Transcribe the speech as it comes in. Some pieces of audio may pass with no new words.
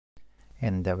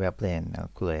And we are playing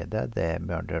Cluedo, the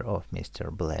murder of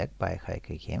Mr. Black by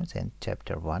HaikuGames, and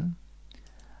chapter 1.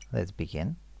 Let's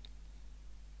begin.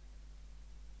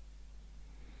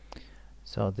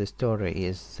 So the story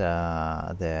is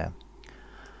the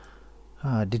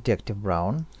Detective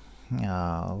Brown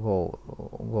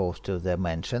goes to the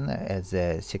mansion as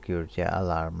the security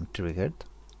alarm triggered,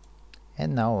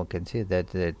 and now we can see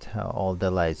that all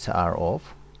the lights are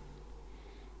off,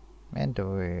 and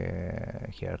we're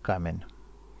here coming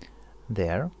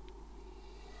there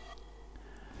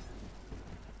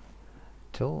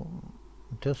to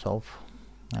solve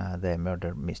the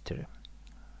murder mystery.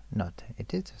 Not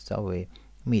it is, so we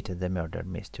meet the murder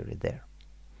mystery there.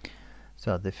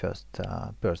 So the first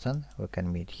person we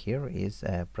can meet here is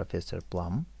Professor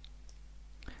Plum.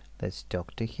 Let's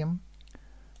talk to him.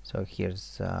 So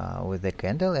here's with the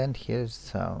candle, and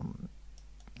here's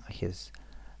his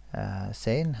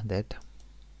saying that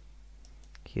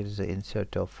here's the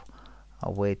insert of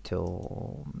a way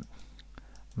to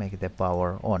make the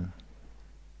power on.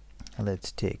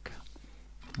 Let's take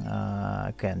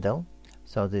a candle.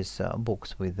 So these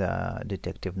books with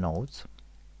detective notes,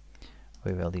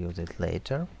 we will use it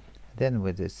later. Then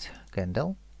with this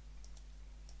candle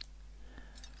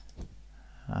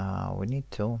we need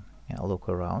to look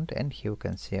around, and here you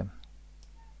can see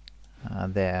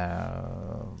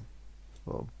the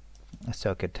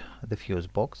circuit, the fuse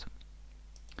box,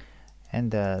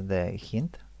 and the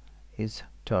hint is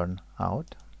turn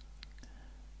out.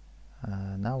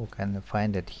 Now we can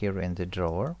find it here in the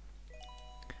drawer.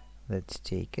 Let's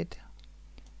take it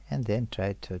and then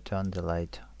try to turn the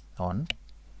light on.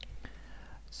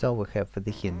 So we have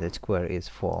the hint that square is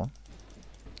 4,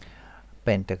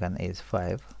 pentagon is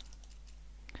 5,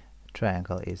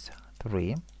 triangle is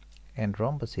 3, and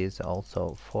rhombus is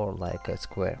also 4 like a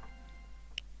square.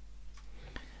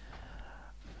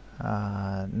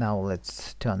 Now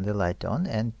let's turn the light on,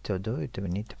 and to do it we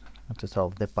need to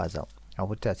solve the puzzle.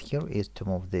 Our task here is to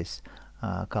move these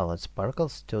colored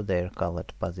sparkles to their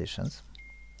colored positions.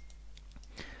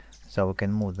 So we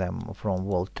can move them from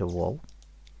wall to wall,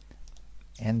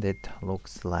 and it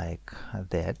looks like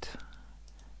that.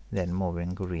 Then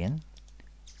moving green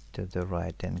to the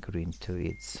right and green to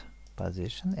its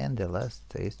position, and the last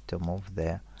is to move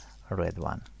the red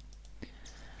one.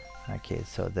 Okay,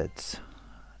 so that's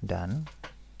done.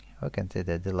 We can see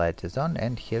that the light is on,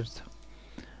 and here's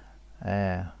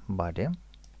a body,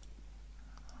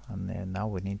 and now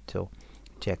we need to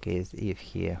check if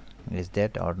he is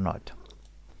dead or not.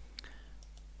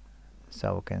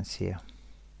 So we can see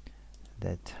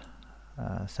that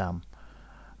some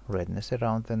redness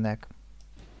around the neck.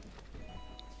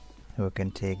 We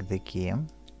can take the key,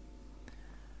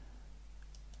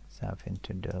 something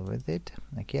to do with it.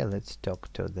 Okay, let's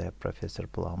talk to the Professor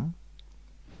Plum.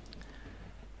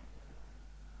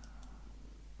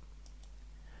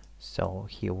 So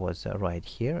he was right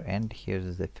here, and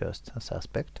here's the first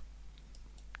suspect.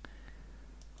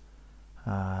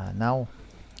 Now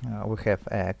we have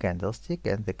a candlestick,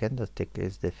 and the candlestick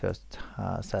is the first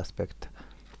suspect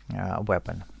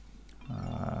weapon.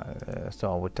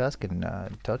 So our task in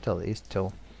total is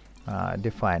to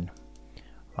define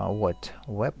what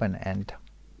weapon and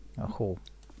who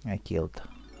killed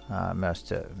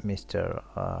Mr.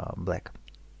 Black.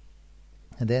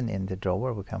 And then in the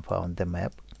drawer we can find the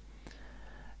map,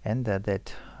 and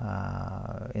that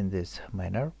in this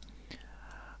manner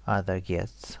other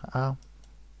guests are,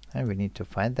 and we need to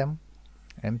find them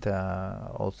and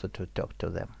also to talk to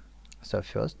them. So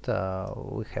first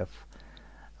we have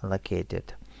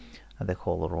located the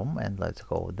whole room, and let's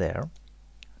go there.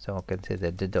 So we can see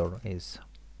that the door is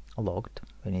locked.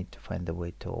 We need to find a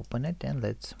way to open it, and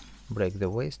let's break the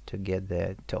waist to get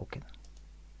the token.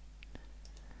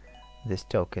 This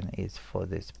token is for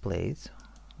this place.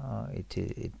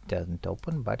 It doesn't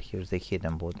open, but here's the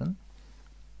hidden button,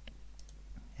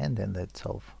 and then let's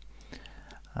solve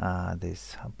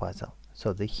this puzzle.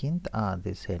 So the hint are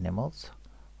these animals.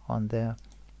 On the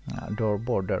door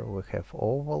border we have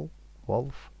owl,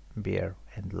 wolf, bear,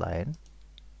 and lion.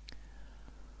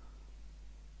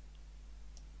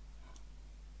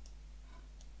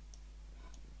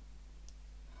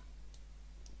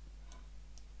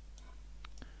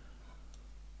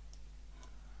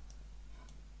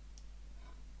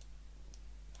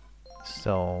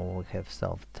 So we have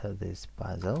solved this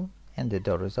puzzle, and the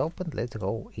door is open. Let's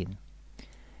go in.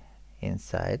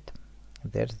 Inside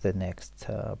there's the next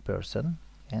person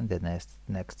and the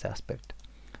next suspect.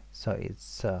 So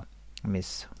it's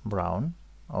Miss Brown,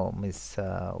 or Miss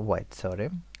White, sorry.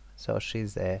 So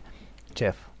she's a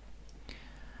chef,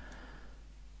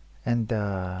 and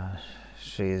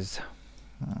she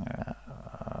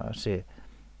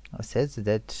says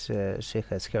that she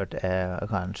has heard a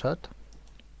gunshot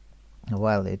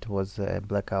while it was a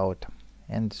blackout,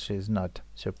 and she's not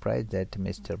surprised that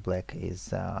Mr. Black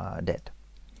is dead.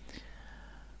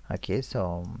 Okay,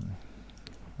 so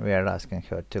we are asking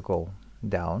her to go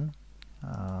down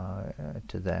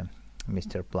to the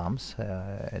Mr. Plum's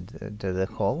to the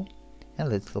hall, and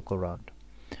let's look around.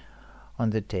 On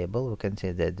the table we can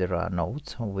see that there are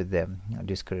notes with the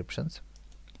descriptions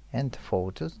and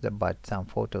photos, but some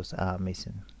photos are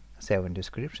missing. 7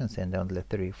 descriptions and only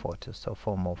 3 photos, so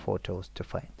 4 more photos to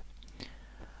find.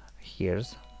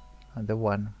 Here's the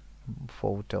one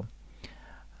photo.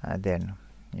 Then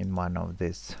in one of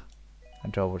these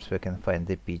drawers we can find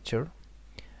the picture.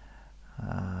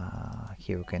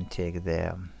 Here we can take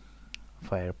the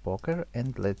fire poker,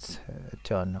 and let's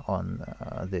turn on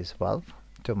this valve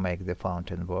to make the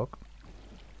fountain work.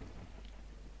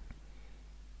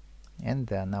 And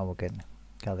now we can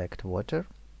collect water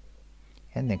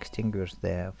and extinguish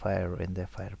the fire in the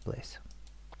fireplace.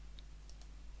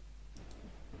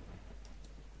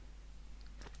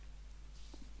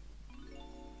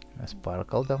 A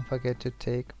sparkle, don't forget to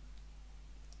take.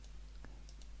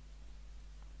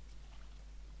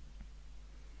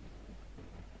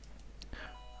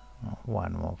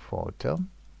 One more photo,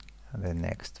 the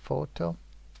next photo.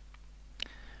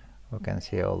 We can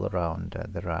see all around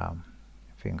there are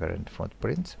finger and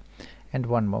footprints, and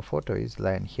one more photo is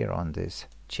lying here on this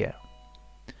chair.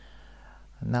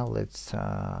 Now let's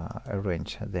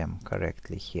arrange them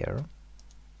correctly here.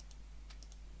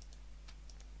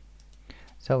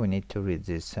 So we need to read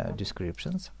these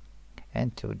descriptions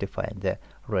and to define the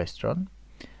restaurant.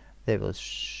 They will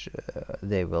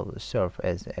serve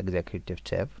as executive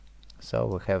chef, so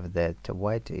we have that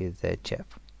White is the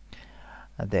chef.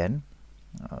 Then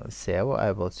so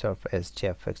I will serve as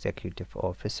chief executive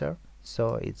officer,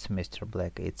 so it's Mr.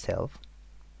 Black itself.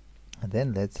 And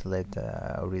then let's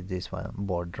read this one,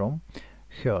 boardroom.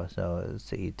 Her, so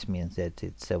it means that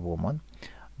it's a woman.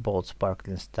 Bold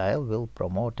sparkling style will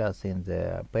promote us in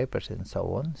the papers and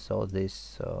so on. So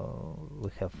this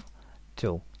we have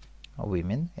 2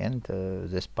 women, and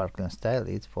the sparkling style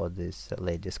is for this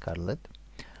Lady Scarlet.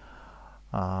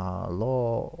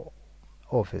 Law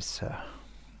officer.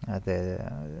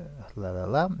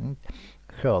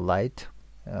 Her light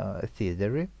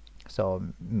theory, so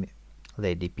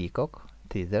Lady Peacock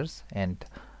theaters, and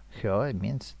her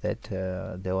means that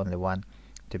the only one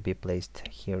to be placed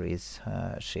here is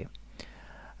she.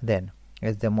 Then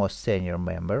as the most senior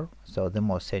member, so the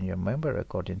most senior member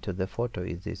according to the photo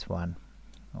is this one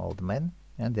old man.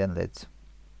 And then let's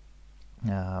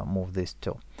move this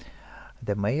to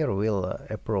the mayor will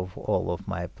approve all of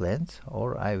my plans,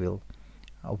 or I will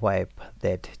wipe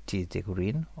that cheesy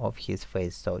grin off his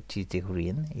face. So cheesy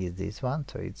grin is this one,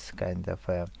 so it's kind of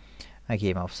a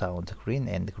game of sound, green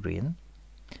and green,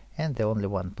 and the only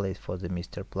one place for the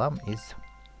Mr. Plum is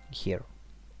here.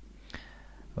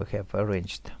 We have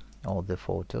arranged all the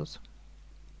photos,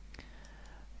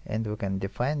 and we can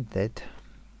define that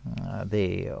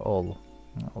they all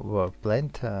were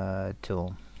planned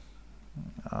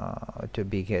to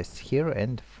be guests here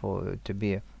and to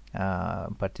be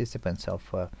participants of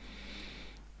a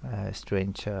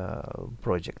strange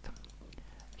project.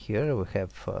 Here we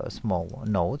have small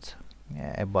notes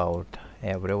about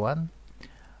everyone,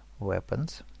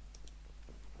 weapons,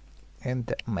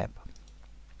 and map.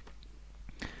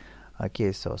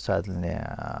 Okay, so suddenly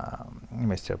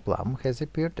Mr. Plum has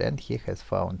appeared, and he has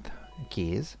found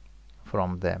keys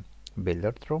from the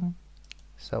billiard room,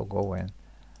 so go in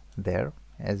there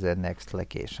as the next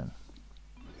location.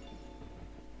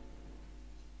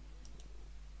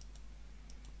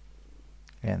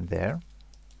 And there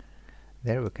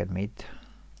we can meet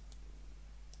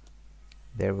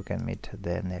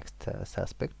the next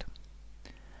suspect,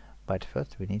 but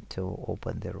first we need to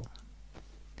open the room.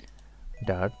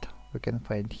 Dart we can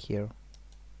find here.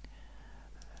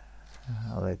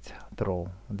 Let's throw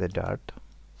the dart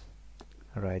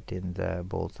right in the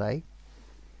bullseye,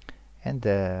 and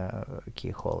the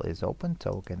keyhole is open,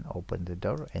 so we can open the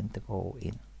door and go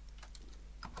in.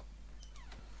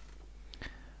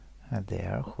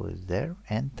 There, who is there?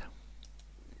 And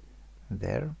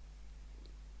there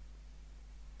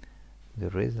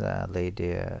is a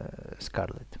Lady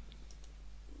Scarlet.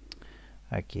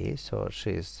 Okay, so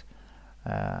she's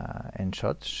in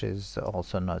short, she's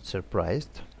also not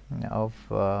surprised of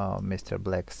Mr.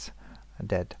 Black's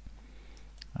death,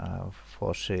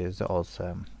 for she is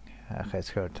also has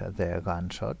heard the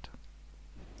gunshot,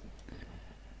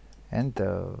 and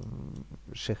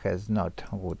she has not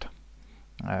good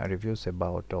reviews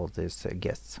about all these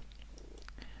guests.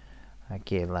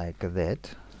 Okay, like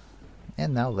that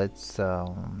And now let's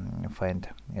find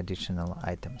additional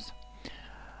items.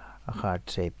 A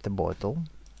heart-shaped bottle.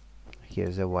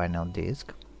 Here's a vinyl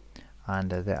disc.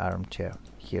 Under the armchair,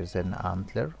 here's an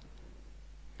antler.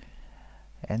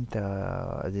 And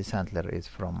this antler is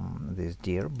from this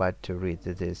deer, but to read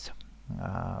this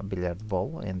billiard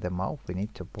ball in the mouth, we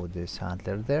need to put this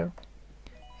antler there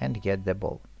and get the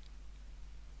ball.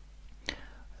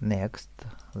 Next,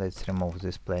 let's remove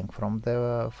this plank from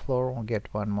the floor,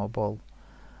 get one more ball.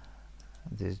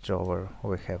 This drawer,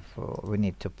 we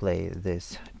need to play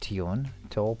this tune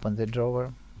to open the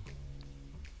drawer.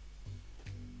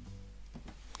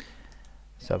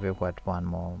 So we've got one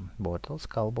more bottle,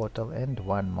 skull bottle, and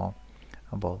one more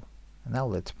ball. Now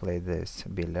let's play this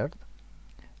billiard.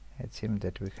 It seems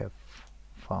that we have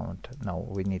found, no,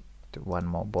 we need one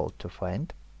more ball to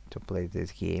find to play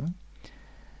this game.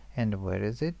 And where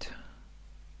is it?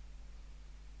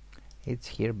 It's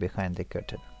here behind the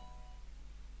curtain.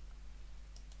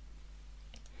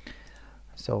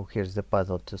 So here's the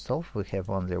puzzle to solve. We have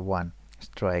only one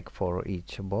strike for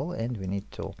each ball, and we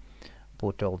need to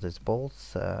put all these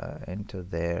balls into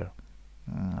their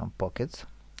pockets.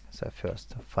 So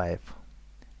first 5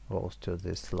 goes to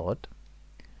this slot,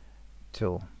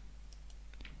 2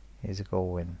 is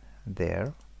going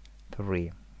there,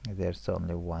 3 there's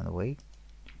only one way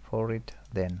for it,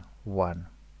 then 1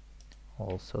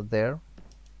 also there,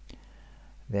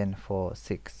 then for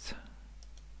 6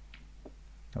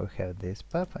 we have this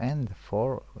path, and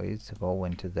 4 is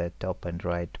going to the top and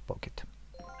right pocket.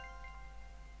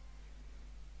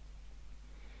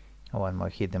 One more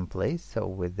hidden place, so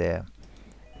with the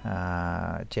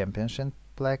championship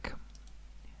plaque,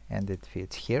 and it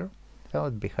fits here. So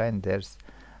behind there's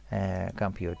a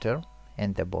computer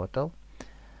and a bottle,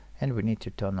 and we need to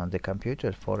turn on the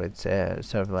computer for its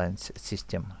surveillance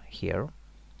system here.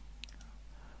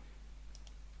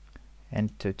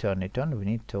 And to turn it on, we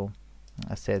need to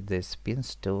set these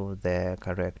pins to the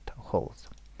correct holes.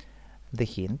 The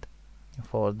hint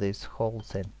for these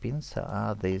holes and pins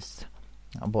are these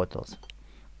bottles.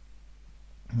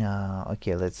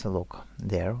 Okay, let's look.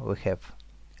 There we have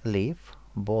leaf,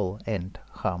 ball, and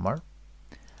hammer.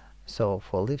 So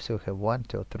for leaves we have 1,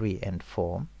 2, 3, and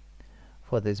 4.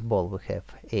 For this ball we have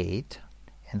 8,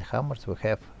 and hammers we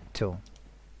have 2.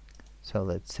 So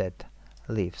let's set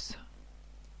leaves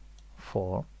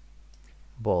 4,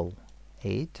 ball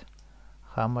 8,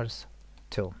 hammers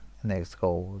 2. Next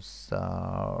goes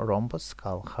rhombus,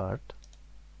 skull, heart.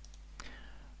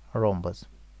 Rhombus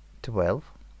 12,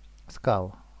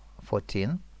 skull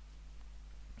 14,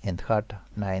 and heart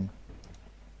 9.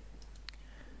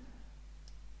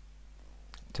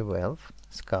 12,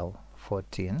 skull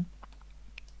 14,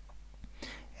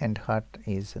 and heart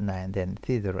is 9. Then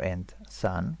feather and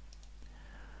sun.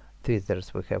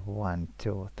 Feathers we have 1,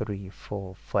 2, 3,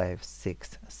 4, 5,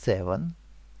 6, 7,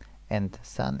 and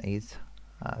sun is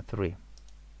 3.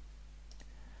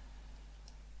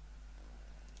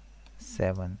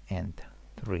 7 and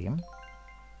 3.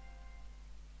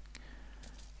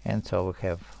 And so we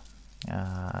have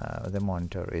the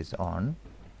monitor is on.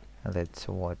 Let's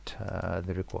watch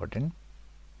the recording,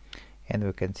 and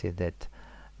we can see that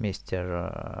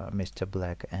Mr.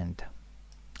 Black and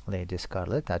Lady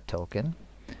Scarlet are talking.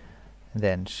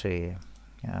 Then she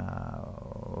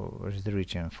is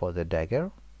reaching for the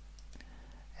dagger,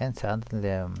 and suddenly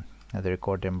the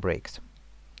recording breaks.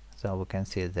 So we can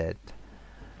see that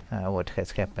what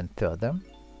has happened further,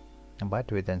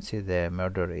 but we don't see the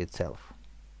murder itself.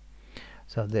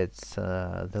 So that's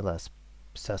the last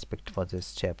suspect for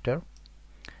this chapter.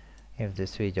 If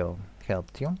this video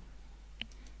helped you,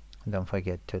 don't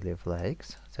forget to leave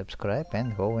likes, subscribe,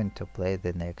 and go in to play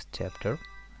the next chapter.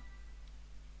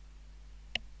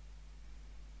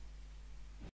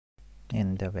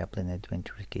 And we are playing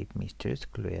Adventure Escape Mysteries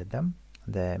Cluedo,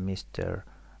 the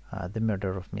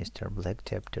Murder of Mr. Black,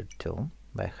 Chapter 2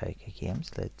 by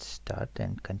HaikuGames. Let's start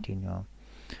and continue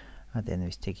the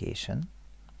investigation.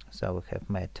 So we have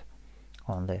met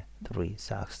only 3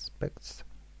 suspects,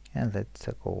 and let's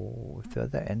go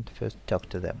further and first talk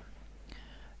to them.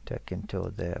 Talking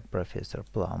to the Professor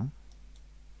Plum.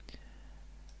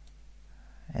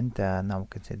 And now we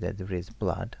can see that there is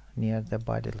blood near the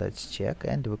body. Let's check,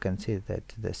 and we can see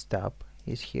that the stab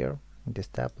is here. The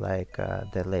stab like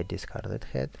the Lady Scarlet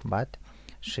had, but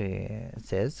she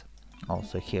says,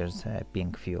 also here's a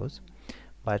pink fuse,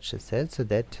 but she says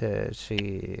that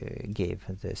she gave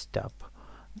the stab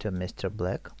to Mr.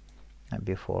 Black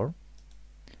before.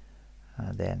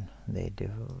 Then they do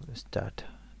start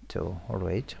to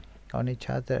rage on each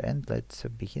other, and let's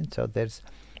begin. So there's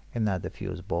another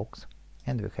fuse box,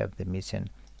 and we have the missing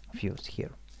fuse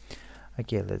here.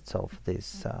 Okay, let's solve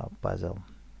this puzzle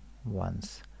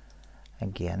once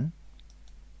again.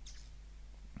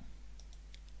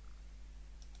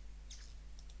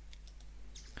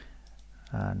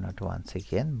 Not once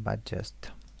again, but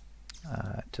just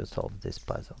to solve this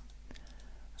puzzle.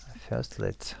 First,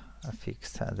 let's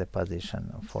fix the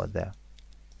position for the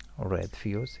red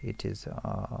fuse. It is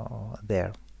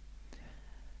there.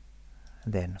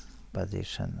 Then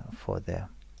position for the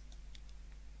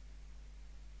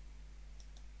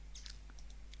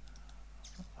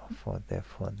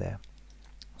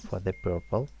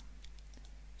purple,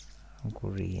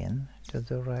 green to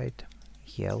the right,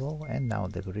 yellow, and now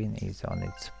the green is on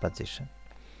its position.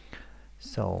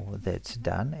 So that's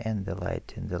done, and the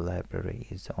light in the library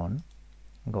is on.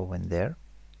 Go in there.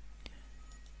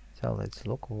 So let's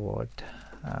look what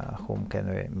whom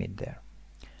can we meet there.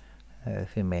 A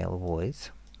female voice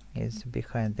is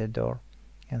behind the door,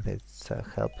 and let's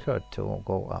help her to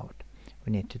go out.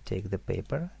 We need to take the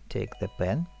paper, take the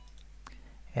pen,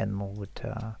 and move it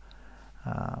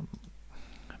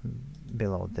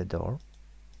below the door,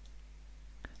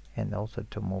 and also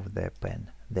to move the pen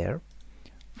there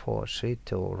for she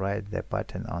to write the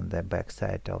pattern on the back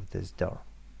side of this door.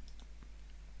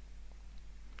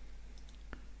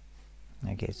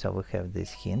 Okay, so we have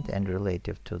this hint, and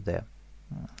relative to the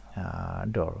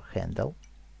door handle,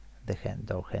 the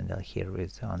door handle here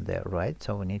is on the right,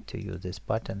 so we need to use this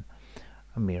pattern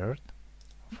mirrored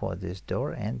for this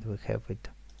door, and we have it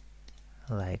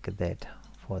like that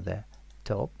for the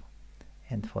top,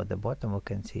 and for the bottom we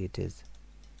can see it is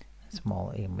a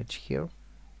small image here.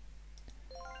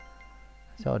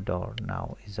 So door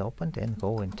now is opened, and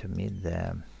going to meet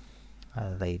the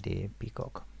lady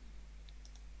peacock.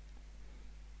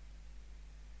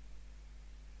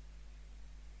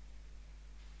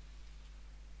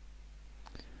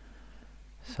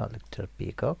 Select her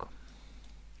peacock.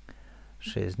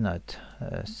 She is not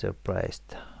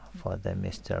surprised for the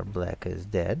Mr. Black is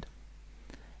dead,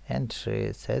 and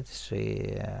she said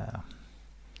she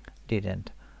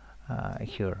didn't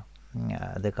hear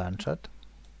the gunshot.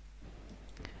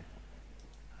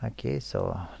 Okay,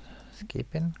 so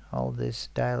skipping all these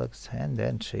dialogues, and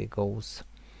then she goes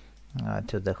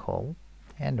to the hall,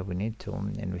 and we need to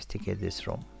investigate this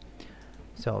room.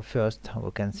 So first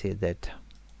we can see that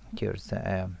here's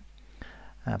a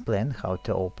plan how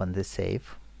to open the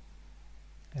safe,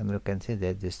 and we can see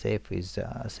that the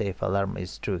safe alarm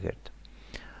is triggered.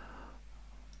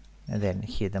 And then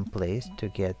hidden place to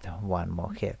get one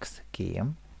more hex key,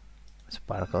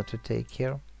 sparkle to take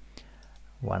here,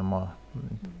 one more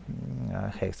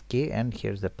hex key, and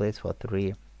here's the place for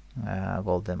 3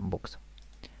 golden books.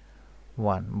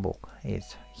 One book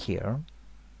is here.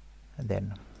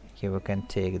 Then here we can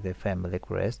take the family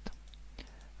crest.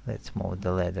 Let's move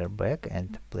the ladder back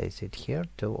and place it here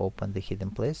to open the hidden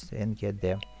place and get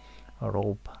the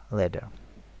rope ladder.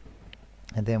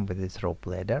 And then with this rope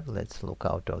ladder, let's look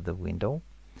out of the window,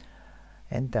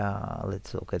 and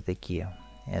let's look at the key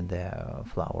and the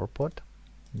flower pot.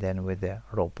 Then with the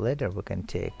rope ladder we can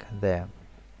take the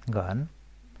gun,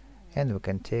 and we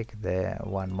can take the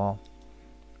one more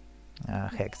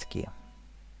hex key.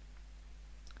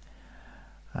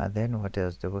 Then what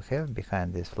else do we have?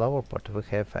 Behind this flower pot we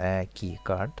have a key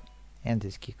card, and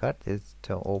this key card is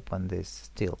to open this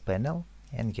steel panel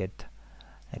and get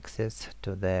access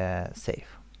to the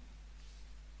safe.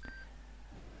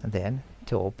 Then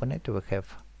to open it we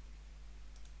have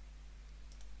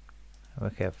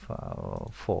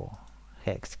 4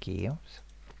 hex keys,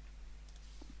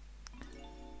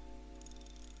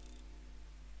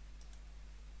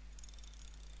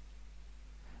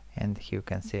 and here you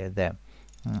can see the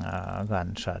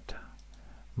gunshot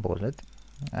bullet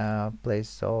place,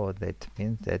 so that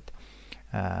means that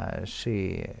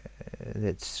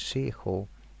that's she who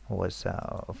was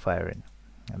firing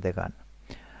the gun.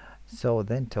 So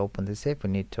then to open the safe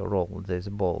we need to roll this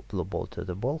blue ball to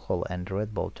the ball hole and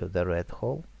red ball to the red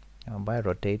hole by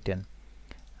rotating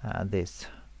this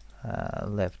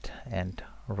left and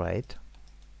right,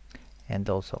 and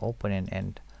also opening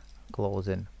and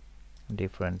closing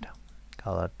different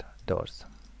colored doors.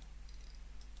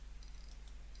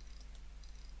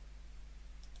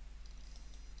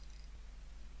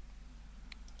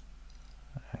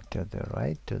 To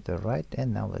the right,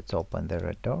 and now let's open the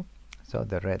red door. So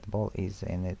the red ball is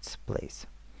in its place.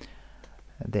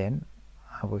 Then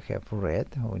we have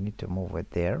red, we need to move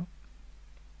it there.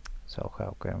 So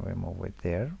how can we move it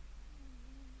there?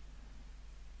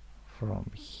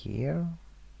 From here,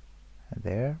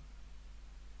 there,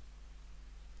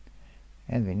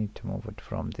 and we need to move it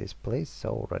from this place,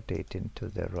 so rotating to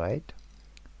the right,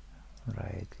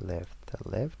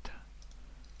 left,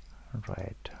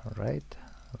 right, right,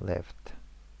 left,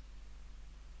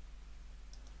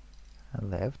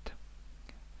 left,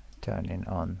 turning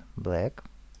on black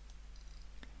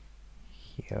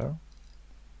here,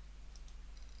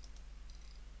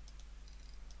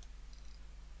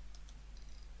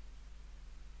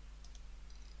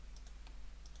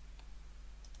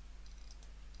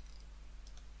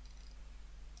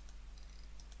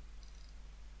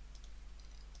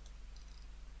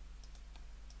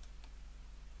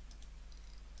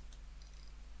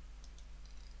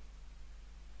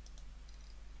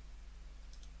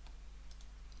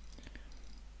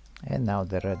 and now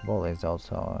the red ball is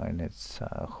also in its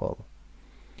hole.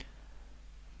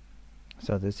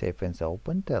 So the safe is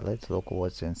opened. Let's look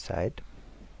what's inside.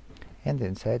 And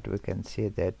inside we can see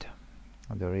that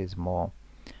there is more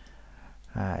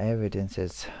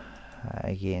evidences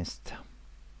against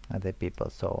the people.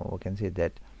 So we can see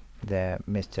that the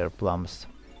Mr. Plum's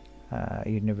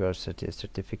university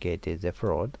certificate is a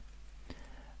fraud.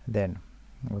 Then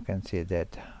we can see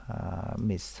that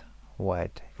Miss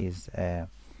White is a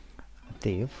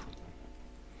thief,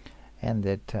 and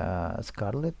that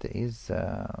Scarlet is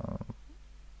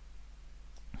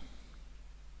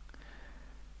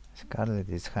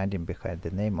hiding behind the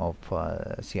name of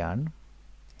Cyan,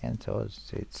 and so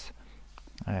it's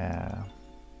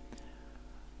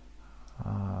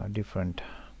different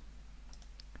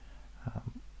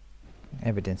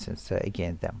evidences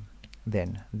against them.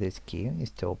 Then this key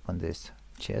is to open this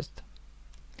chest,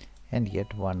 and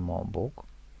yet one more book.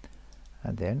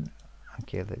 And then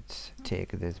okay, let's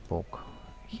take this book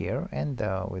here, and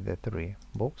with the 3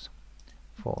 books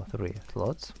for 3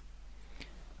 slots,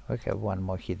 we have one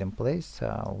more hidden place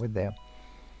with the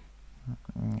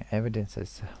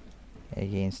evidences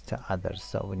against others.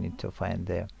 So we need to find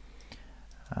the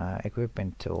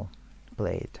equipment to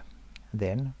play it.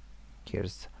 Then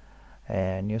here's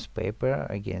a newspaper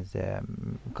against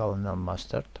Colonel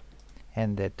Mustard,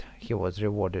 and that he was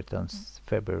rewarded on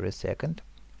February 2nd,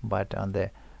 but on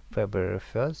the February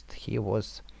 1st he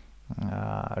was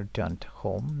returned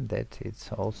home. That it's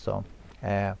also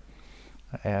a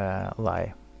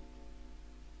lie.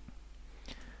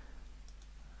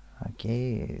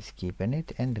 Okay, skipping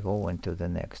it and go into the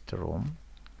next room.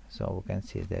 So we can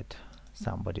see that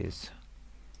somebody is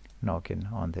knocking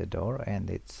on the door, and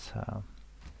it's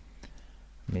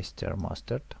Mr.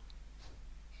 Mustard.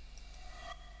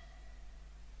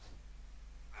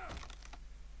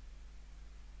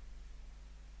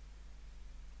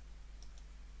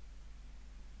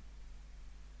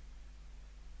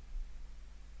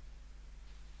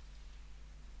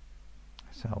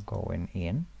 So going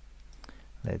in,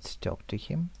 let's talk to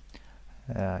him.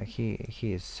 He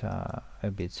is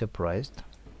a bit surprised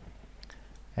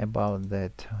about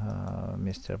that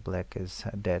Mr. Black is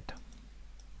dead,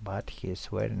 but he is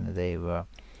swearing they were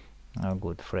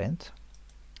good friends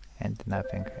and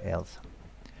nothing else.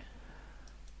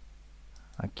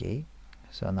 Okay,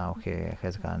 so now he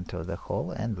has gone to the hall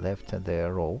and left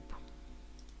the rope.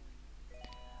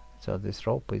 So this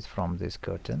rope is from this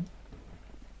curtain.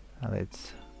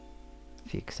 Let's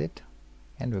fix it,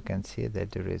 and we can see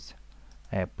that there is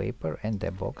a paper and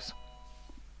a box.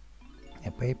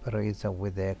 A paper is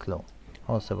with a clue.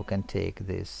 Also we can take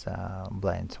this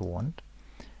blind wand,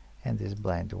 and this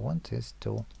blind wand is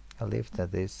to lift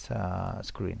this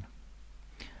screen.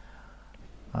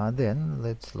 Then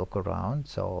let's look around.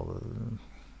 So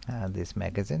this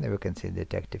magazine, we can see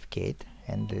Detective Kate,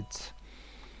 and it's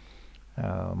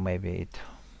maybe it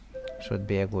should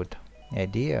be a good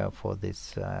idea for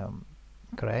this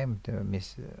crime to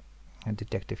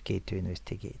Detective Kate to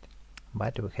investigate,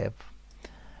 but we have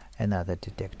another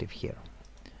detective here.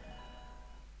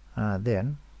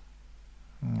 Then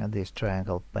this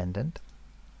triangle pendant,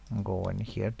 go in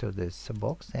here to this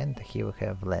box, and here we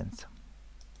have lens.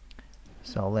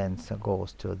 So lens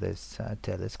goes to this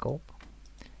telescope,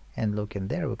 and looking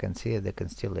there we can see the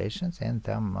constellations and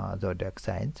some zodiac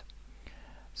signs.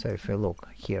 So if we look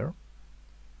here,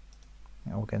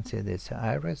 we can see this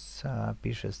Iris,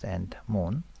 Pisces and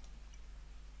Moon,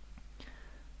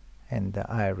 and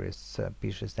the Iris,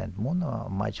 Pisces and Moon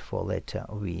match for letter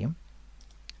V.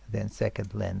 Then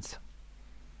second lens,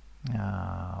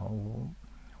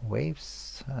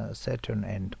 waves, Saturn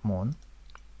and Moon,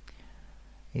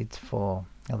 it's for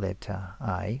letter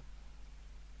I.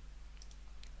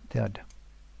 Third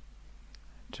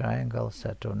triangle,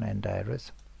 Saturn and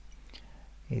Iris,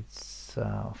 it's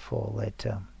for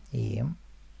letter E.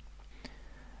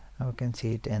 We can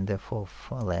see it in the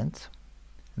fourth lens.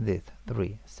 These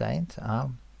 3 signs are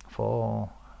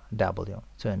for W.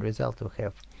 So in result we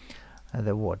have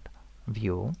the word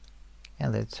view,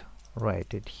 and let's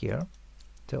write it here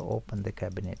to open the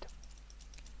cabinet.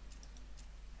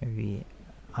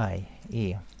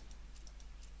 VIEW,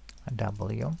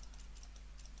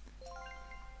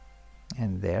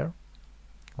 and there,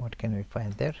 what can we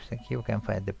find there? So here we can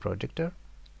find the projector,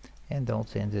 and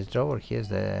also in this drawer here's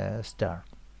the star.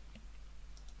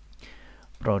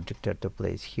 Projector to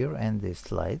place here, and these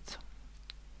slides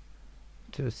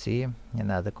to see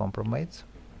another compromise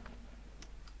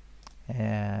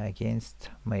against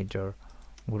Major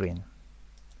Green.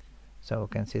 So we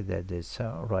can see that this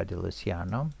Roddy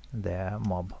Luciano, the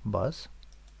mob boss,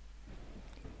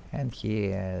 and he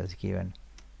has given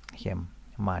him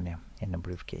money in a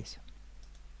briefcase.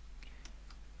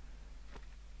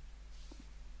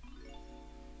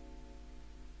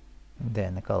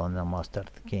 Then Colonel Mustard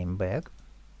came back,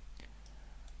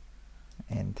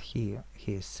 and he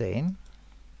is saying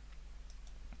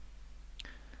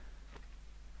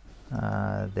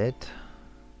that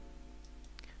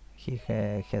he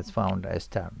has found a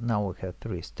star. Now we have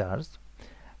 3 stars.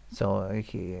 So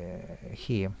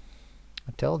he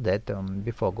told that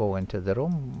before going to the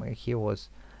room he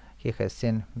has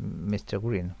seen Mr.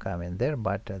 Green coming there,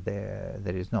 but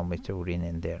there is no Mr. Green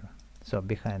in there. So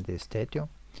behind this statue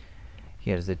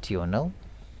here's the tunnel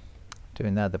to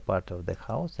another part of the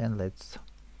house, and let's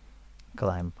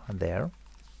climb there.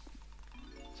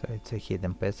 So it's a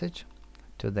hidden passage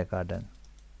to the garden.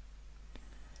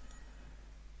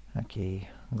 Okay,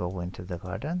 go into the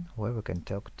garden where we can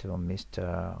talk to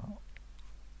Mr.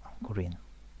 Green,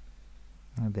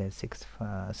 the 6th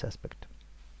suspect.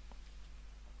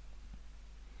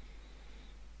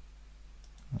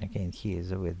 Again, he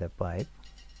is with the pipe.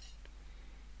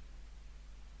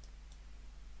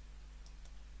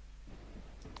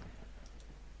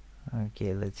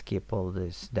 Okay, let's keep all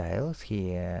these dials. He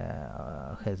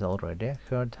has already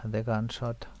heard the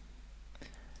gunshot,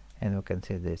 and we can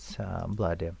see this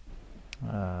bloody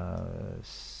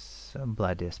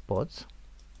spots,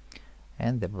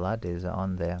 and the blood is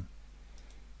on the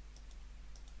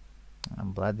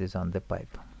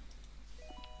pipe.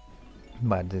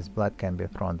 But this blood can be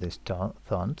from these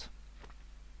thorns.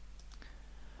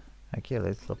 Okay,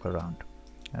 let's look around.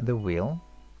 The wheel.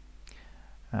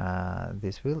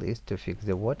 This wheel is to fix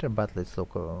the water, but let's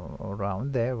look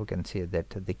around there. We can see that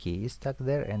the key is stuck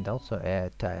there, and also a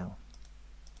tile.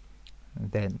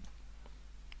 Then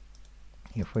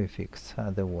if we fix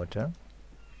the water,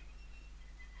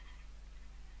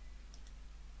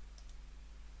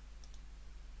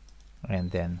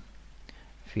 and then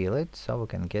fill it, so we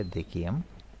can get the key.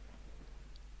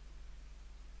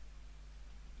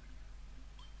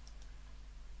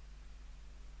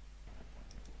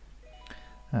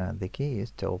 The key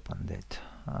is to open that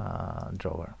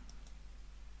drawer.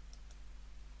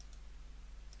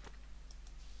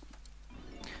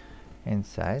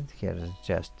 Inside here is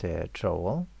just a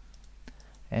trowel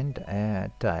and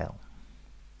a tile.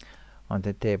 On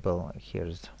the table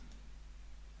here's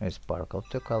a sparkle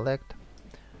to collect,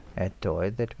 a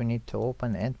toy that we need to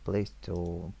open, and place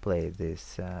to play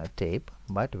this tape,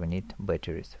 but we need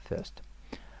batteries first.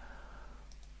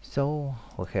 So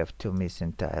we have 2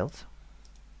 missing tiles.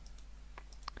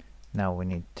 Now we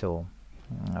need to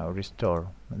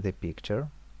restore the picture,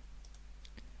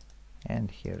 and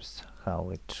here's how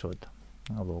it should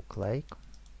look like.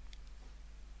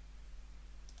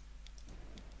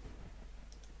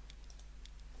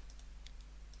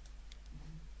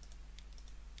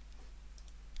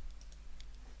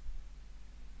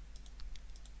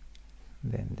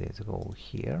 Then this go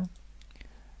here,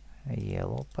 a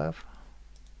yellow path,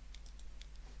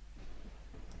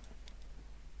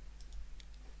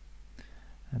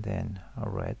 and then a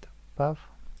red path,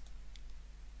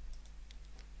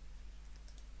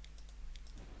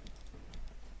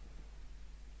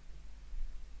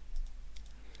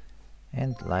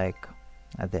 and like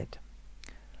that.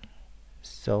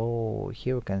 So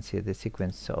here we can see the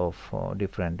sequence of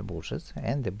different bushes,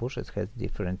 and the bushes has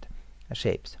different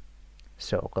shapes.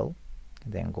 Circle,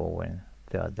 then going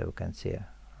further we can see a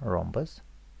rhombus,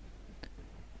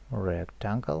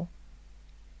 rectangle,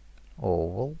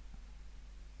 oval,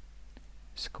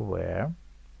 square,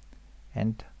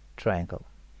 and triangle.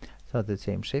 So the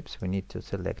same shapes we need to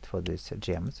select for these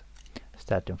gems,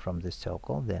 starting from the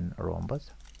circle, then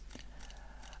rhombus,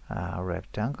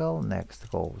 rectangle, next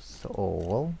goes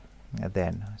oval,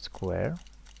 then square,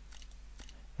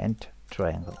 and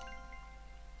triangle.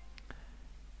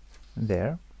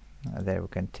 There we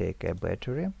can take a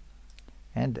battery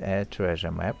and a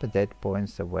treasure map that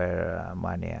points where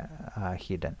money are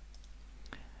hidden,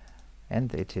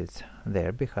 and it is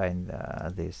there behind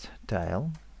this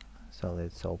tile. So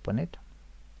let's open it,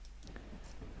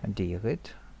 dig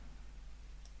it,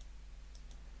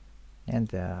 and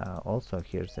also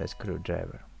here's a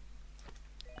screwdriver.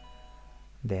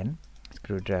 Then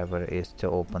screwdriver is to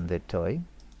open the toy,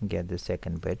 get the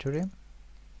second battery,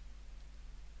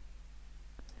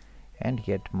 and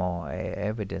get more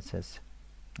evidences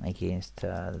against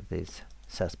these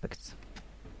suspects.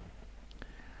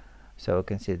 So we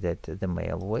can see that the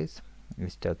male voice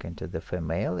is talking to the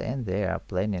female, and they are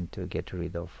planning to get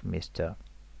rid of Mr.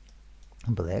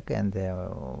 Black, and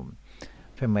the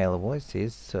female voice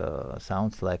is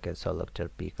sounds like a selector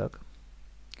peacock.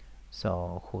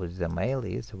 So who the male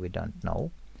is, we don't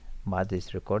know, but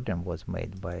this recording was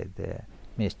made by the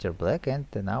Mr. Black, and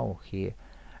now he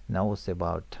knows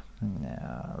about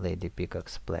Lady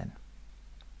Peacock's plan.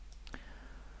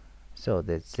 So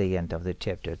that's the end of the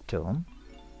chapter 2,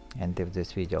 and if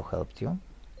this video helped you,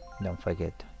 don't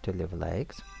forget to leave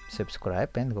likes,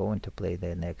 subscribe, and go on to play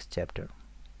the next chapter.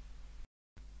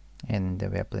 And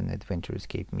we are playing Adventure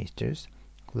Escape Mysteries,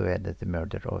 Cluedo, the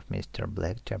Murder of Mr.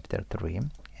 Black, chapter 3,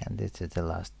 and this is the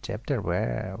last chapter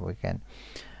where we can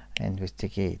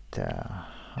investigate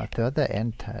further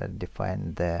and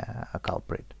define the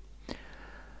culprit.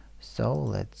 So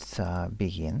let's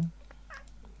begin.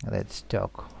 Let's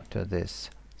talk to these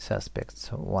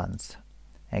suspects once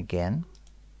again.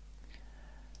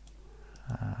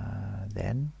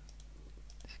 Then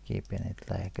keeping it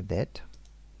like that.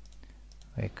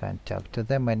 We can't talk to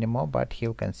them anymore, but here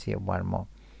you can see one more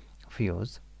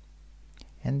fuse.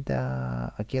 And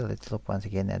okay, let's look once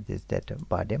again at this dead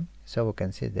body. So we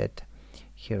can see that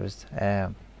here's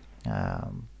a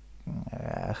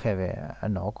heavy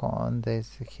knock on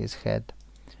his head,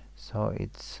 so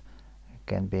it's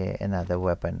can be another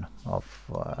weapon of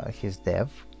his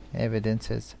death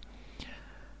evidences.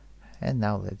 And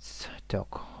now let's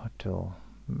talk to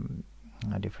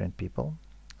different people.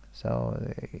 So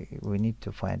we need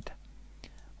to find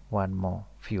one more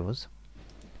fuse.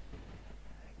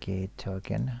 Okay,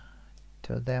 talking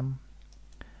to them.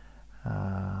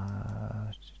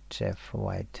 Chef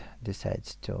White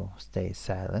decides to stay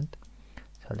silent.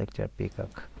 Selector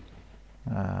Peacock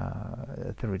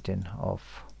threatened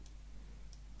off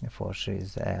before she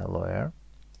is a lawyer.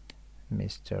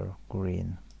 Mr.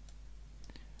 Green,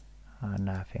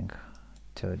 nothing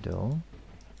to do.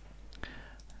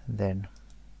 Then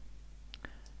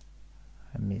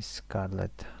Miss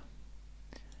Scarlet,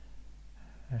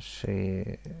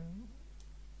 she's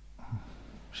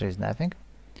nothing.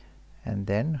 And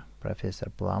then Professor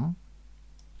Plum,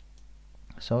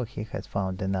 so he has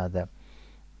found another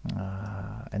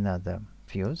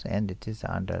fuse, and it is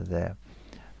under the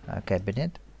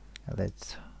cabinet.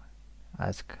 Let's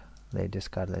ask Lady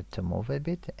Scarlet to move a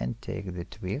bit and take the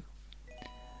twig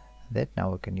that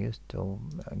now we can use to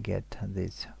get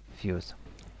this fuse.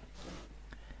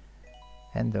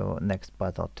 And the next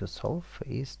puzzle to solve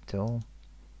is to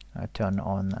turn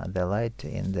on the light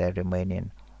in the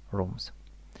remaining rooms.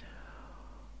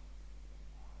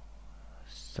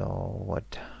 So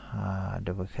what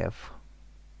do we have?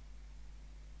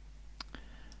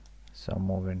 So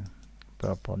moving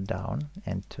purple down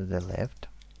and to the left,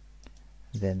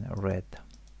 then red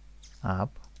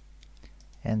up,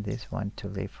 and this one to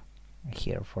leave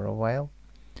here for a while.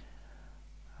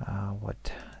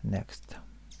 What next?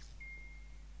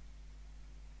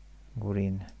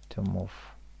 Green to move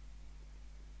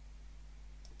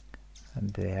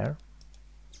there,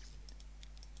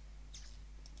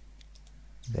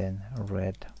 then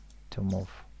red to move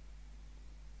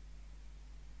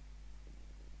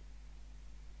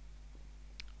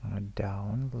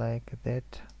down like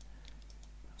that.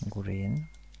 Green,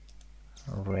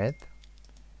 red,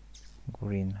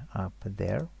 green up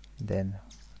there, then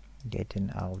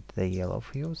getting out the yellow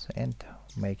fuse and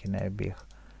making a big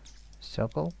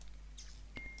circle.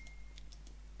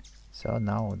 So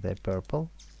now the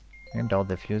purple and all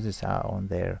the fuses are on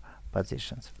their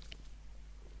positions.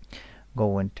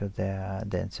 Go into the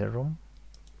dancer room.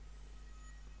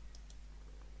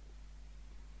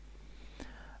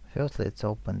 First let's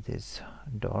open this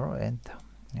door, and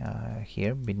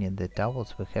here beneath the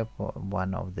towels we have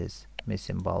one of these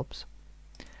missing bulbs,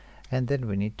 and then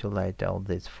we need to light all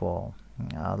these four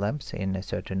lamps in a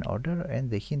certain order, and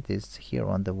the hint is here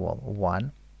on the wall.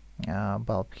 One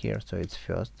bulb here, so it's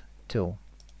first, two,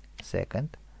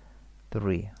 second,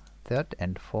 three, third,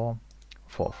 and four,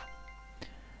 fourth.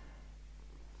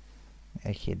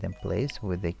 A hidden place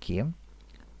with the key.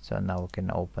 So now we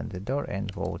can open the door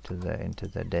and go to into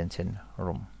the dancing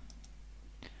room.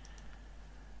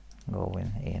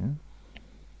 Going in.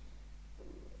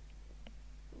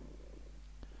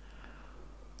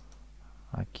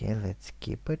 Okay, let's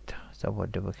keep it. So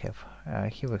what do we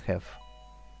have? Here we have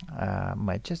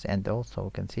matches, and also we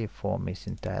can see 4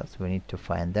 missing tiles. We need to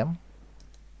find them.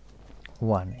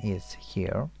 One is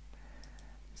here,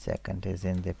 second is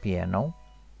in the piano.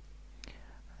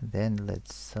 Then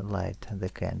let's light the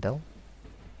candle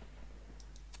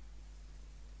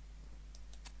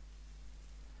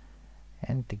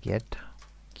and get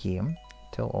key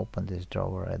to open this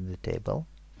drawer at the table.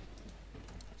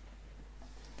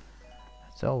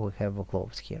 So we have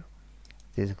gloves here.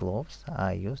 These gloves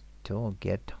are used to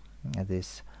get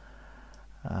this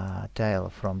tile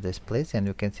from this place, and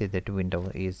you can see that window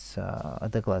is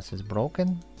the glass is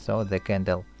broken, so the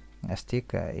candle stick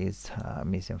is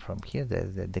missing from here.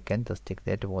 The candlestick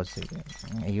that was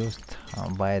used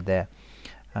by the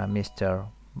Mr.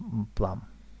 Plum,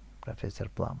 Professor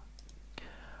Plum.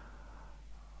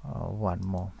 One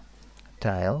more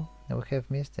tile we have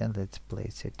missed, and let's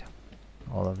place it,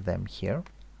 all of them here.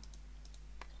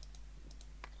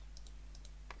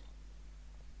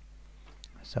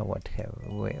 So what have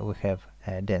we have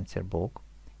a dancer book,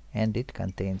 and it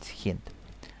contains hint.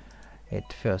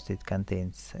 At first it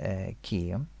contains a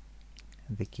key.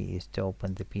 The key is to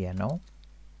open the piano,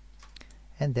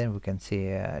 and then we can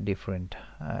see different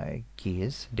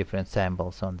keys, different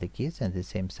symbols on the keys, and the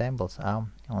same symbols are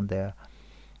on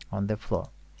the floor.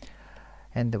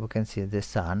 And we can see the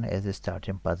sun as a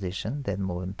starting position, then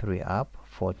moving 3 up,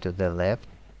 4 to the left,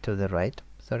 to the right,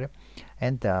 sorry,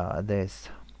 and this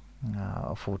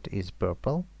foot is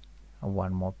purple,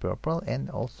 one more purple, and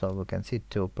also we can see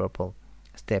 2 purple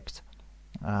steps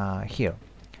here.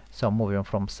 So moving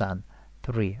from sun,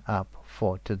 3 up,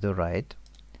 4 to the right,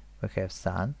 we have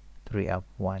sun, 3 up,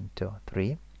 1 2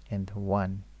 3, and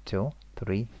 1 2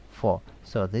 3 4.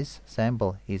 So this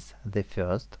symbol is the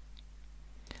first.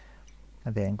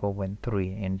 And then going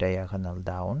 3 in diagonal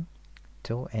down,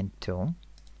 2 and 2,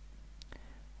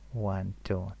 1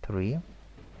 2 3,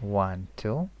 1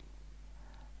 2,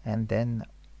 and then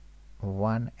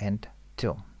 1 and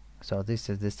 2. So this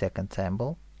is the second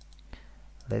symbol.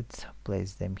 Let's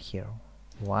place them here,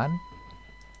 1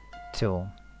 2,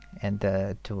 and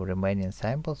the 2 remaining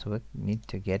symbols we need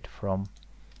to get from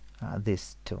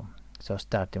these 2. So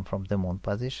starting from the moon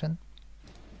position,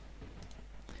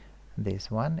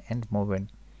 this one, and moving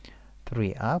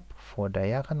 3 up, 4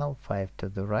 diagonal, 5 to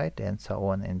the right, and so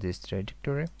on in this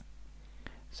trajectory.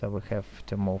 So we have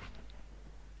to move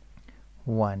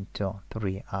 1 2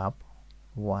 3 up,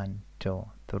 1 2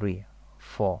 3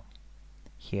 4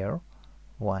 here,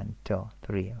 1 2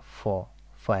 3 4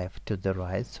 5 to the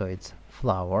right, so it's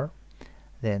flower,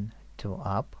 then 2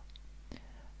 up,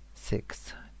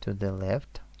 6 to the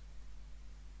left,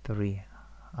 3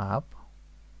 up,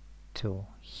 2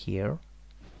 here,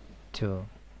 2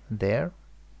 there,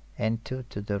 and 2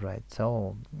 to the right.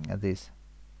 So this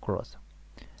cross.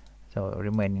 So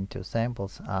remaining 2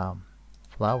 symbols are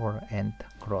flower and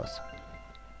cross.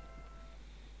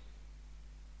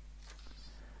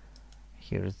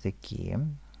 Here's the key.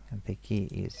 The key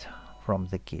is from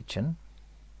the kitchen,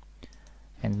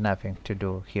 and nothing to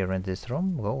do here in this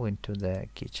room. Go into the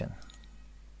kitchen.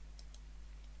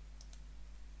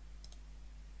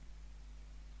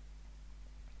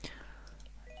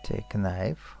 Take a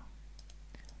knife,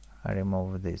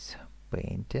 remove this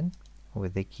painting.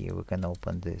 With the key we can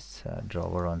open this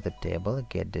drawer on the table,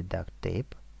 get the duct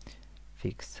tape,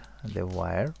 fix the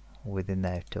wire with the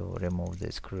knife to remove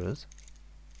the screws,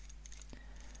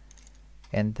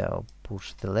 and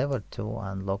push the lever to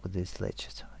unlock these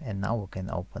latches. And now we can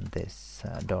open this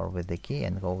door with the key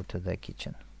and go to the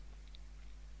kitchen.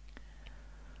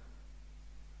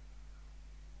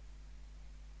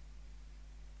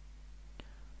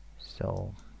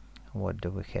 So what do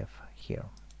we have here?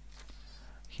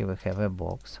 Here we have a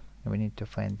box. We need to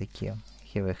find the key.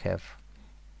 Here we have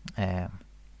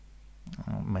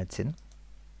medicine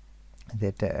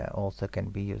that also can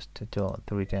be used to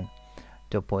return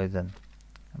to poison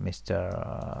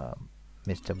Mr.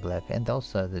 Black, and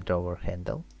also the drawer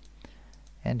handle,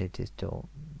 and it is to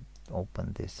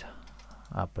open this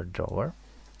upper drawer.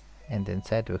 And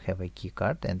inside we have a key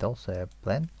card and also a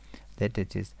plan that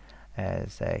it is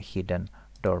as a hidden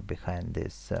door behind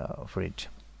this fridge.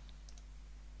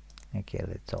 Okay,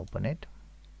 let's open it.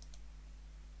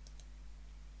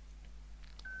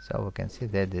 So we can see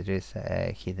that there is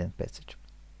a hidden passage.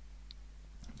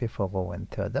 Before going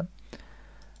further,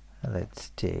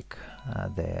 let's take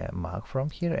the mark from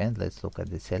here and let's look at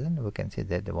the ceiling. We can see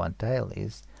that the one tile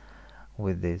is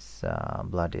with these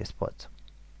bloody spots.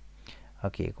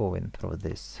 Okay, going through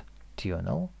this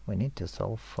tunnel, we need to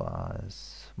solve a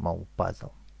small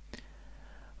puzzle.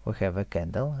 We have a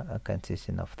candle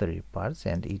consisting of 3 parts,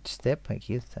 and each step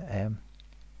gives a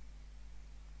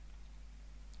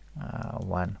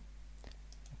one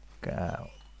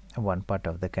one part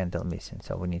of the candle missing,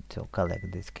 so we need to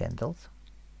collect these candles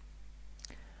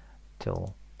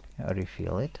to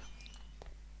refill it.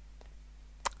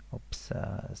 Oops,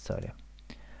 sorry,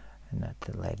 not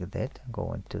like that. Go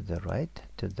on to the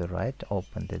right,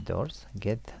 open the doors,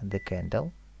 get the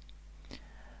candle,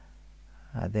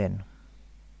 then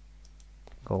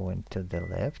go into the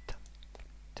left,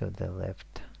 to the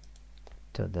left,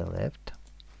 to the left,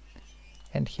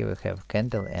 and here we have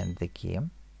candle and the key.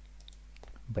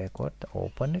 Backward,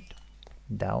 open it,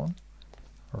 down,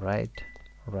 right,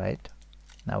 right.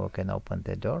 Now we can open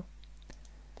the door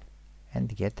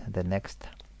and get the next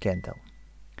candle.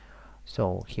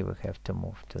 So here we have to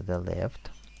move to the left,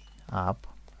 up,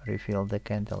 refill the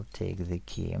candle, take the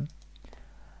key,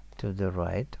 to the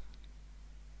right,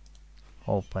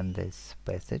 open this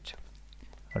passage,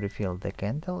 refill the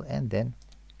candle, and then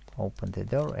open the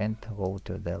door and go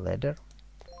to the ladder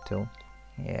to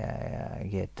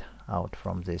get out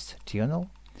from this tunnel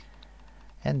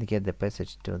and get the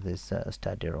passage to this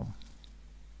study room.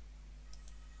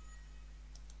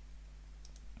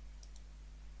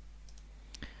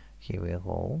 Here we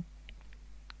go.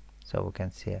 So we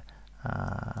can see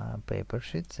paper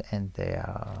sheets, and they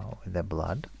are with the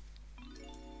blood.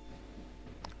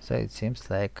 So it seems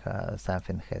like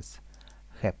something has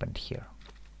happened here.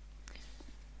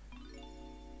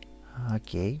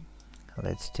 Okay,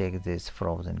 let's take this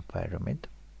frozen pyramid.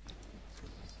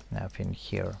 Nothing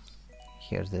here.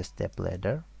 Here's the step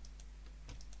ladder.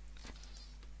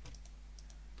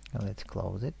 Let's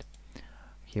close it.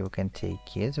 Here we can take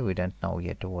keys. We don't know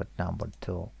yet what number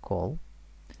to call.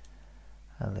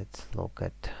 Let's look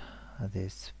at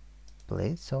this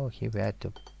place. So here we have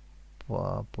to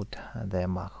put the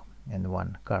mark, and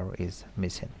one car is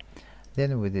missing.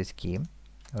 Then with this key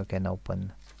we can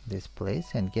open this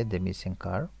place and get the missing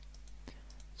car.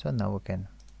 So now we can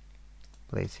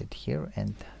place it here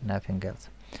and nothing else.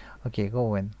 Okay,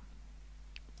 going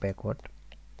backward,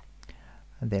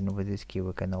 and then with this key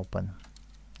we can open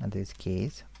this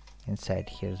case. Inside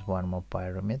here's one more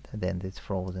pyramid, then this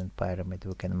frozen pyramid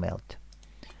we can melt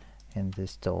in the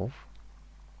stove.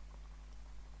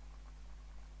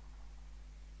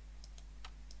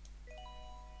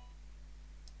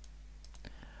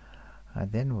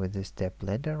 And then with the step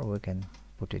ladder we can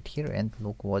put it here and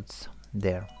look what's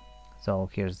there. So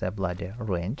here's the bloody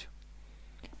wrench,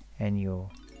 a new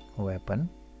weapon,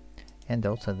 and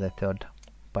also the third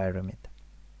pyramid.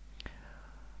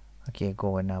 Okay,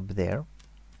 going up there,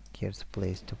 here's a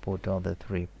place to put all the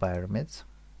three pyramids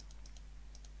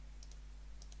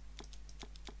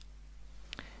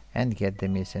and get the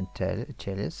missing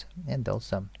chalice and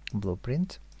also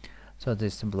blueprint. So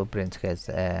this blueprint has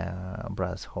a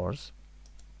brass horse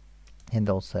and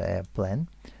also a plan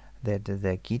that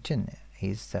the kitchen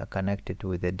is connected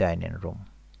with the dining room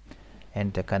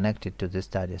and connected to the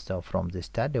study. So from the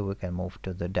study we can move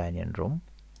to the dining room,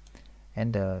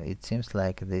 and it seems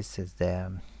like this is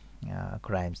the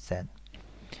crime scene.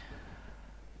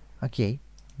 Okay,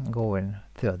 going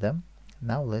further.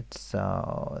 Now let's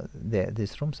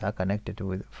these rooms are connected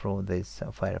with through this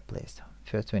fireplace.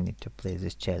 First we need to place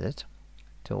this chalice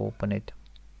to open it,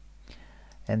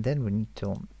 and then we need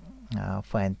to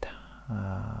find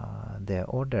the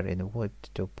order in what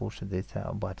to push these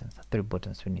buttons. 3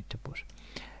 buttons we need to push,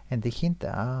 and the hint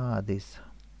are these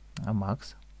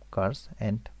marks, cars,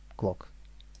 and clock.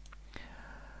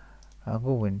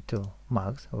 Going to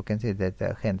marks, we can see that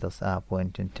the handles are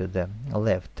pointing to the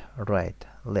left, right,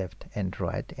 left, and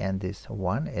right, and this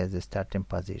one as the starting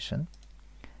position.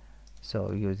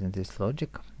 So using this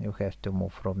logic, you have to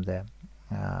move from the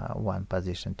one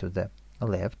position to the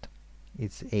left.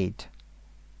 It's 8,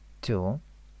 2,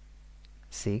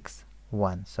 6,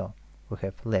 1. So we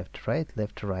have left,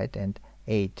 right, and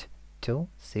 8, 2,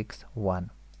 6,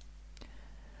 1.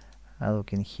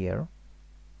 Looking here,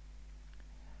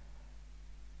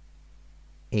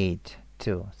 8,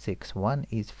 2, 6, 1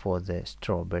 is for the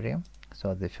strawberry.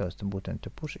 So the first button to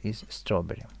push is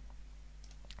strawberry.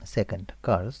 Second,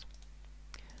 cars.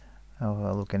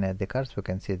 Looking at the cars, we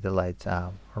can see the lights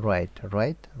are right,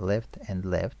 left, and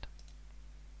left.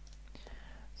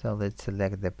 So let's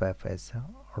select the path as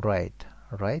right,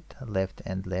 left,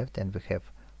 and left, and we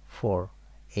have 4,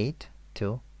 8,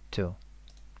 2, 2.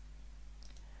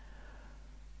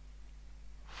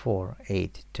 4,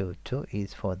 8, 2, 2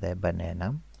 is for the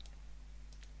banana.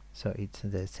 So it's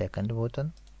the second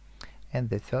button, and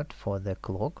the third for the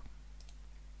clock.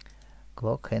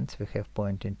 Clock hands we have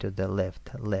pointing to the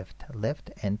left,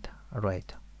 and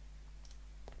right.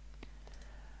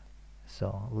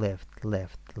 So left,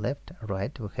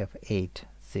 right, we have 8,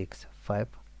 6, 5,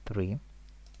 3.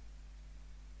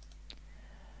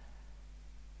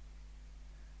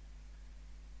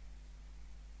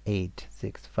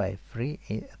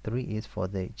 8653. 3 is for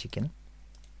the chicken,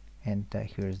 and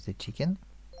here's the chicken.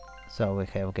 So we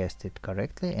have guessed it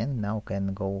correctly, and now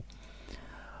can go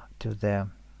to the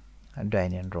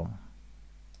dining room.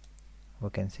 We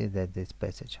can see that this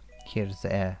passage. Here's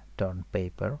a torn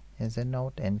paper as a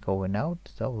note, and going out,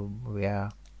 so we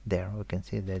are there. We can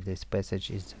see that this passage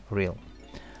is real.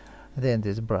 Then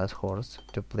this brass horse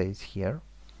to place here.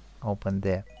 Open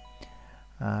the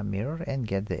mirror and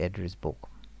get the address book.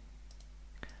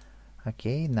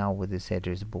 Okay, now with this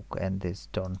address book and this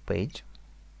torn page,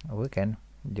 we can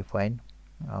define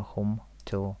whom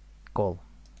to call.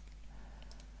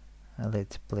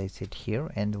 Let's place it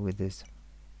here, and with this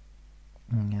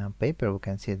paper we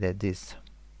can see that this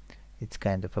it's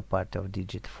kind of a part of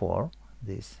digit 4,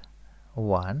 this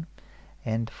 1,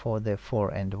 and for the 4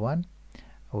 and 1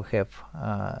 we have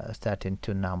starting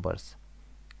two numbers,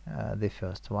 the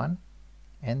first one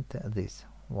and this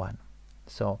one.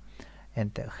 So,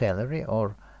 and Hillary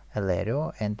or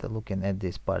Hilario, and looking at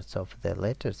these parts of the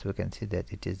letters we can see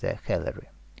that it is a Hillary.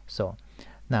 So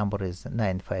number is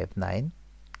 959,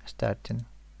 starting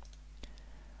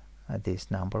this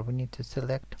number we need to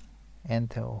select,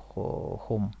 and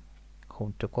whom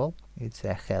to call, it's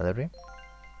a Hillary,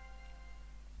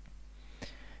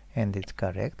 and it's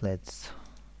correct. Let's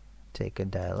take a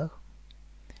dialogue,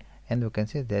 and we can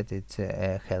see that it's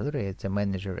Hillary. It's a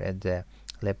manager at the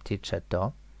Le Petit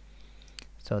Chateau.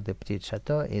 So the Petit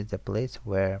Chateau is the place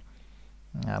where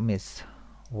Miss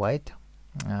White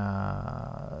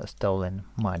stolen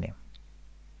money.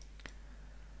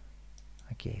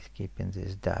 Okay, skipping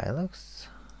these dialogues,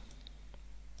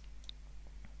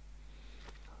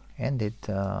 and it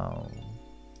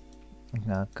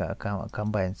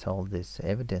combines all these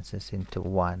evidences into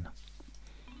one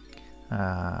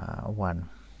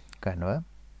canvas.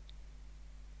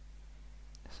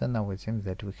 So now it seems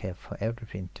that we have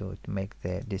everything to make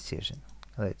the decision.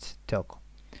 Let's talk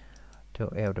to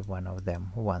every one of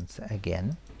them once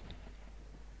again.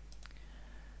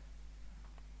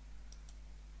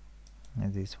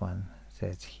 And this one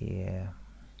says he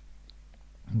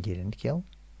didn't kill.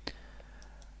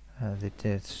 The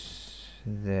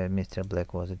Mr.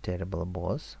 Black was a terrible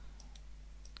boss.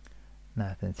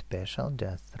 Nothing special,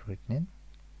 just threatening.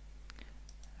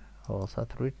 Also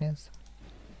threatenings.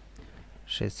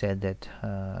 She said that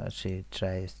she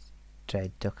tried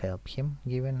to help him,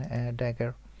 giving a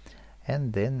dagger,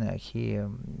 and then he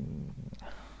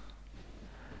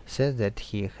says that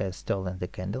he has stolen the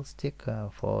candlestick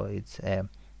for its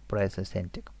priceless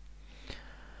antique.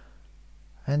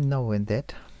 And knowing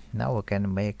that, now we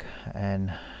can make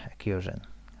an accusation.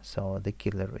 So the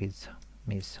killer is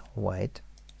Miss White.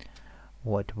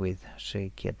 What with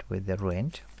she get with the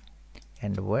range,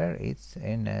 and where it's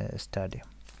in a study.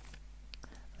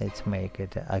 Let's make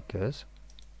it accuse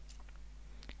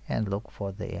and look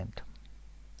for the end.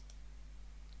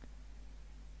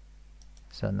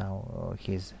 So now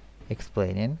he's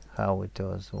explaining how it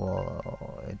was,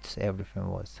 it's everything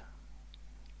was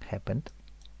happened.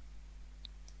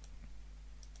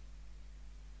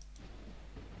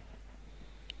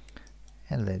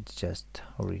 And let's just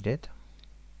read it.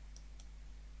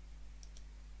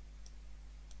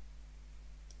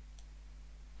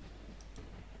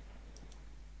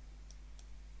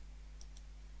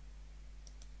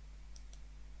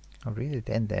 Read it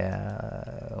and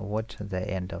watch the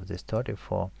end of the story.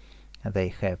 For they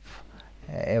have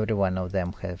every one of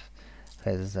them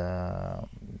has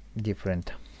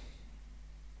different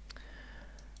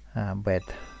bad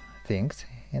things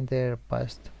in their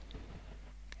past,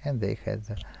 and they had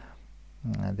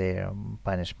their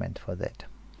punishment for that.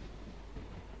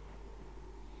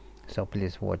 So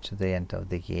please watch the end of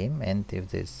the game, and if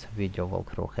this video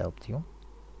walkthrough helped you,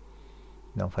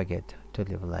 don't forget to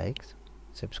leave likes,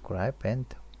 subscribe, and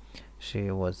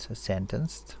she was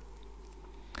sentenced.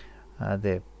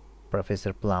 The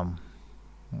Professor Plum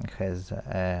has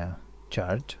a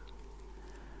charge,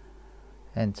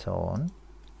 and so on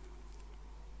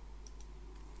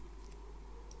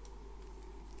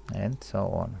and so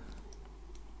on.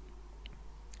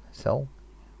 So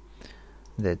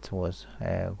that was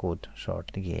a good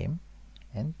short game,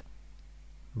 and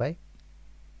bye.